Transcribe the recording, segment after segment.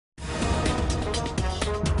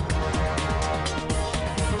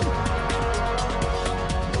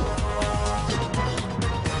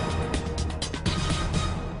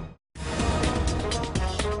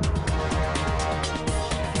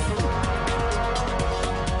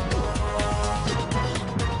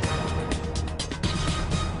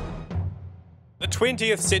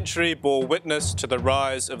20th century bore witness to the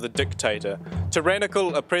rise of the dictator,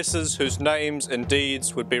 tyrannical oppressors whose names and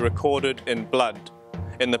deeds would be recorded in blood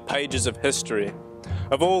in the pages of history.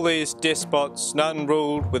 Of all these despots, none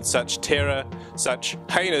ruled with such terror, such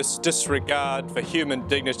heinous disregard for human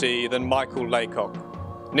dignity than Michael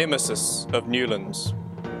Laycock, nemesis of Newlands.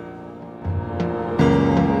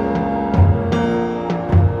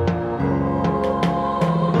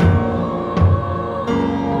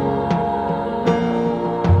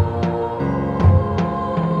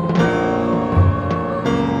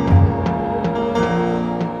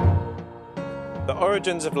 The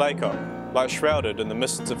origins of Laycock lie shrouded in the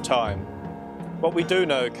mists of time. What we do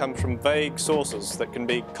know comes from vague sources that can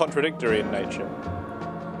be contradictory in nature.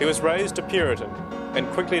 He was raised a Puritan and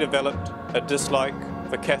quickly developed a dislike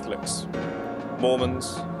for Catholics,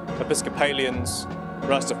 Mormons, Episcopalians,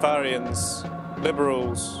 Rastafarians,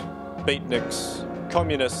 liberals, beatniks,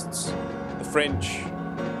 communists, the French,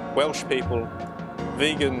 Welsh people,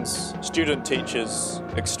 vegans, student teachers,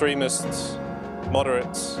 extremists,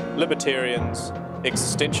 moderates, libertarians,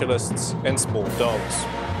 existentialists and small dogs.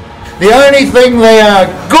 The only thing they are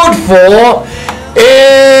good for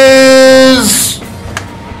is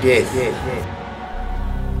death.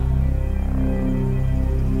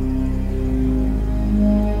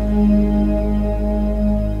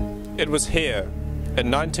 It was here,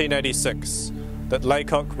 in 1986, that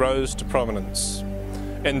Laycock rose to prominence.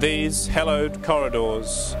 In these hallowed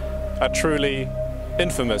corridors, a truly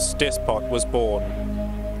infamous despot was born.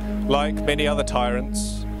 Like many other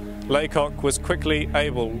tyrants, Laycock was quickly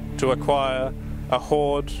able to acquire a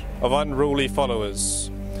horde of unruly followers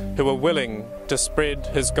who were willing to spread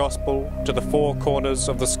his gospel to the four corners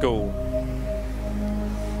of the school.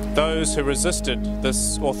 Those who resisted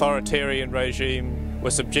this authoritarian regime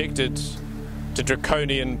were subjected to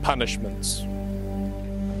draconian punishments.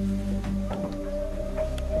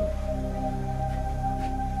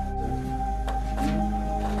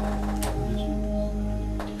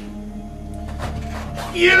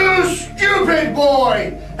 You stupid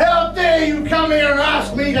boy! How dare you come here and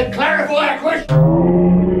ask me to clarify a question?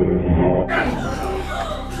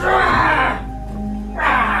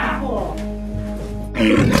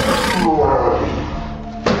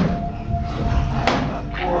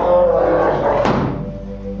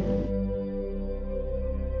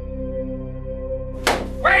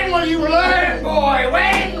 When will you learn, boy?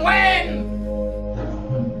 When?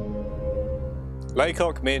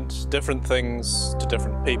 Laycock meant different things to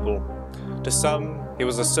different people. To some, he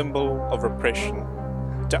was a symbol of repression.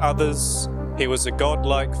 To others, he was a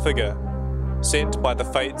godlike figure sent by the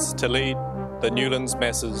fates to lead the Newlands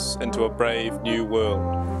masses into a brave new world.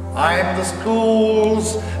 I am the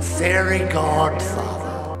school's fairy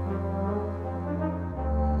godfather.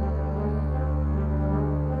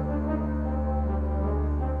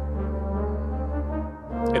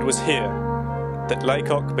 It was here that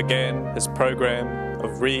Laycock began his program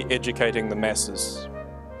of re-educating the masses.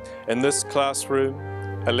 In this classroom,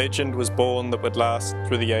 a legend was born that would last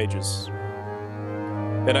through the ages.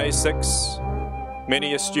 In A6,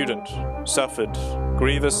 many a student suffered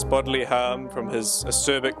grievous bodily harm from his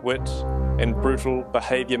acerbic wit and brutal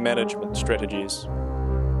behaviour management strategies.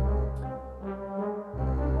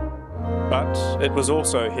 But it was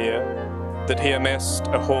also here that he amassed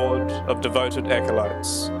a horde of devoted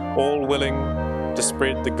acolytes, all willing to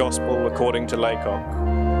spread the gospel according to Laycock.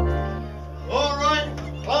 All right,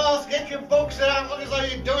 class, get your books out. Look as though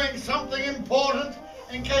you're doing something important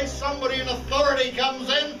in case somebody in authority comes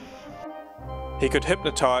in. He could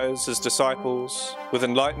hypnotise his disciples with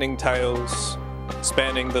enlightening tales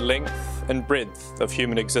spanning the length and breadth of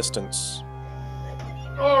human existence.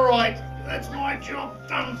 All right, that's my job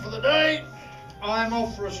done for the day. I'm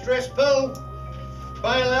off for a stress pill.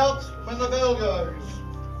 Bail out when the bell goes.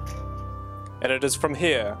 And it is from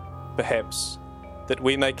here, perhaps, that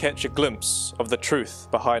we may catch a glimpse of the truth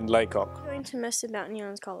behind Laycock. I'm going to miss about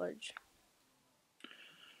Newlands College.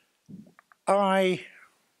 I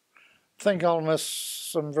think I'll miss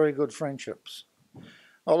some very good friendships.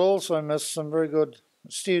 I'll also miss some very good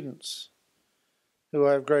students who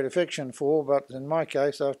I have great affection for, but in my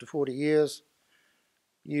case, after 40 years,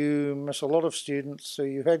 you miss a lot of students who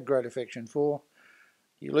you had great affection for.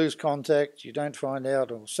 You lose contact, you don't find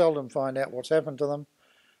out or seldom find out what's happened to them.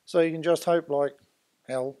 So you can just hope like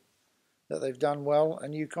hell that they've done well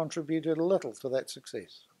and you contributed a little to that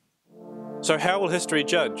success. So how will history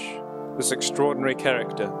judge this extraordinary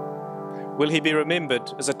character? Will he be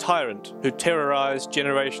remembered as a tyrant who terrorized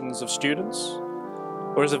generations of students?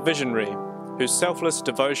 Or as a visionary whose selfless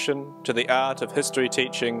devotion to the art of history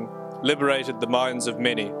teaching liberated the minds of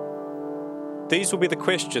many? These will be the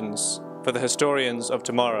questions for the historians of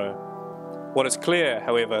tomorrow. What is clear,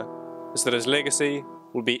 however, is that his legacy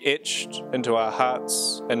will be etched into our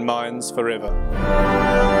hearts and minds forever.